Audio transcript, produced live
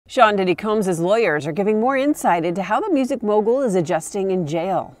Sean Diddy Combs' lawyers are giving more insight into how the music mogul is adjusting in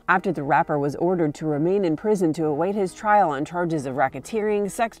jail. After the rapper was ordered to remain in prison to await his trial on charges of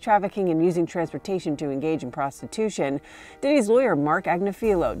racketeering, sex trafficking, and using transportation to engage in prostitution, Diddy's lawyer Marc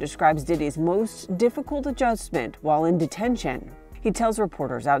Agnifilo describes Diddy's most difficult adjustment while in detention. He tells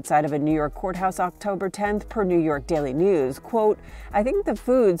reporters outside of a New York courthouse October 10th per New York Daily News, quote, "I think the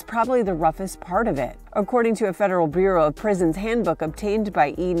food's probably the roughest part of it." According to a Federal Bureau of Prisons handbook obtained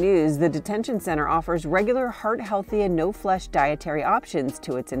by E! News, the detention center offers regular heart-healthy and no-flesh dietary options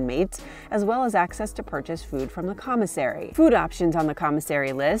to its inmates, as well as access to purchase food from the commissary. Food options on the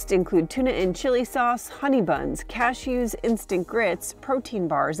commissary list include tuna and chili sauce, honey buns, cashews, instant grits, protein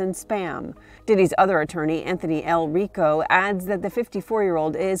bars, and Spam. Diddy's other attorney, Anthony L. Rico, adds that the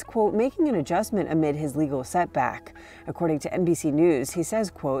 54-year-old is, quote, making an adjustment amid his legal setback. According to NBC News, he says,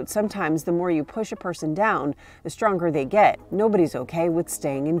 quote, "Sometimes the more you push a person down, the stronger they get. Nobody's okay with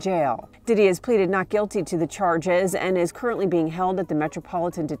staying in jail." Diddy has pleaded not guilty to the charges and is currently being held at the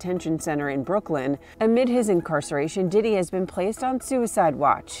Metropolitan Detention Center in Brooklyn. Amid his incarceration, Diddy has been placed on suicide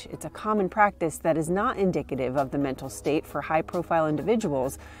watch. It's a common practice that is not indicative of the mental state for high-profile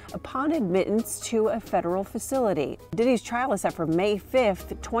individuals upon admittance to a federal facility. Diddy's trial is set for May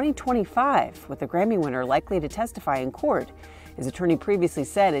 5th, 2025, with the Grammy winner likely to testify in court. His attorney previously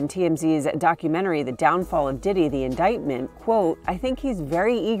said in TMZ's documentary The Downfall of Diddy, The Indictment, quote, "I think he's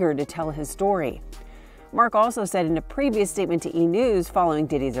very eager to tell his story." Marc also said in a previous statement to E! News following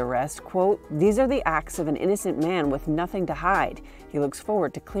Diddy's arrest, quote, "These are the acts of an innocent man with nothing to hide. He looks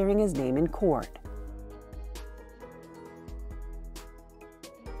forward to clearing his name in court."